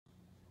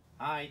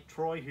Hi,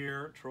 Troy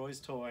here,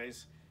 Troy's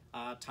Toys.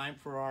 Time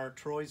for our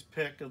Troy's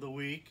Pick of the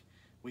Week.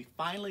 We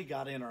finally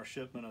got in our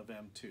shipment of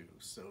M2.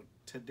 So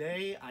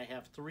today I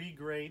have three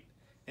great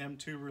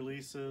M2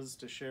 releases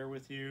to share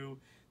with you.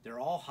 They're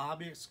all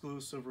hobby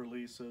exclusive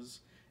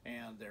releases,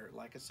 and they're,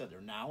 like I said, they're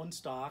now in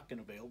stock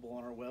and available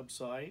on our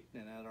website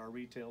and at our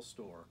retail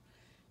store.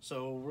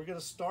 So we're going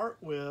to start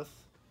with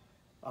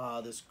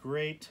this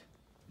great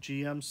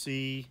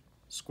GMC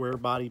square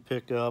body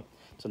pickup.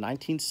 It's a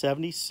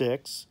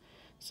 1976.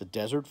 It's a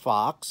Desert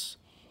Fox,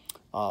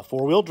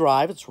 four-wheel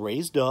drive. It's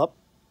raised up.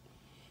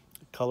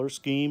 Color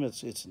scheme,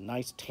 it's a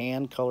nice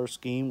tan color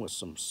scheme with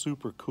some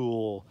super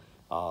cool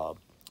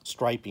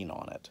striping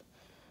on it.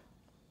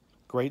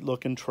 Great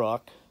looking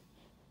truck.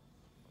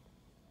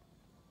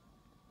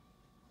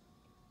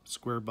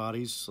 Square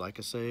bodies, like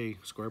I say,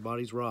 square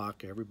bodies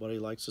rock. Everybody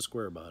likes the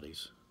square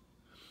bodies.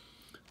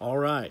 All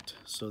right,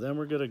 so then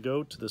we're going to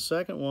go to the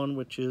second one,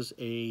 which is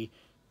a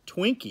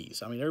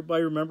Twinkies. I mean,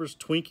 everybody remembers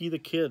Twinkie the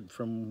Kid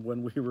from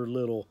when we were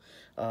little.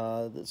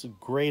 There's a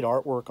great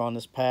artwork on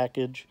this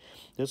package.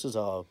 This is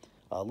a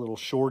little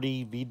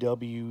shorty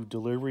VW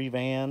delivery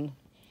van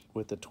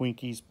with the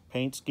Twinkies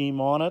paint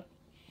scheme on it.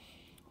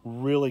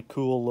 Really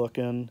cool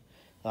looking.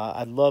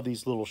 I love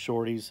these little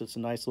shorties. It's a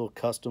nice little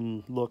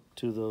custom look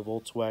to the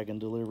Volkswagen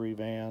delivery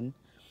van.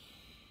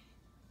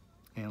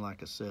 And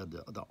like I said,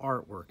 the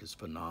artwork is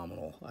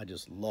phenomenal. I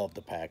just love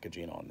the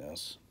packaging on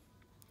this.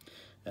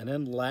 And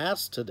then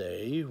last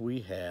today,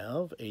 we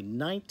have a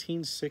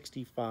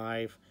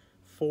 1965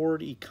 Ford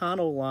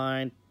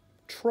Econoline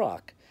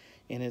truck.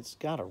 And it's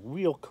got a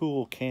real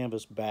cool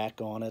canvas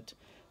back on it.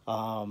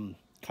 Kind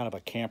of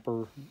a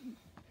camper.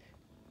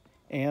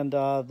 And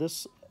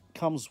this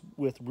comes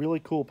with really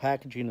cool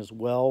packaging as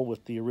well,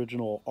 with the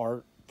original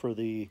art for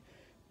the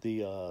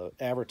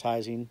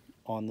advertising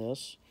on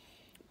this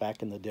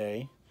back in the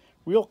day.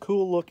 Real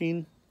cool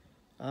looking.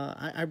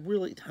 I'm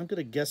going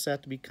to guess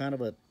that to be kind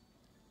of a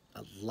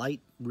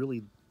light,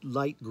 really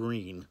light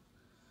green.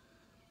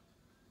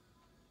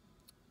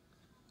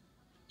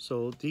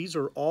 So these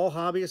are all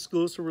hobby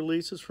exclusive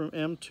releases from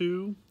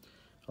M2.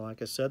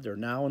 Like I said, they're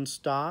now in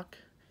stock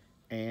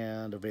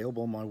and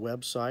available on my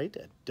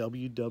website at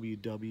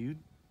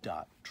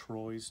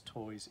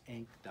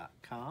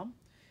www.troystoysinc.com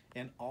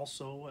and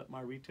also at my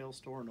retail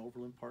store in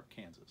Overland Park,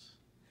 Kansas.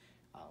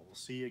 We'll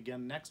see you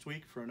again next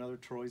week for another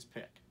Troy's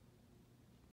Pick.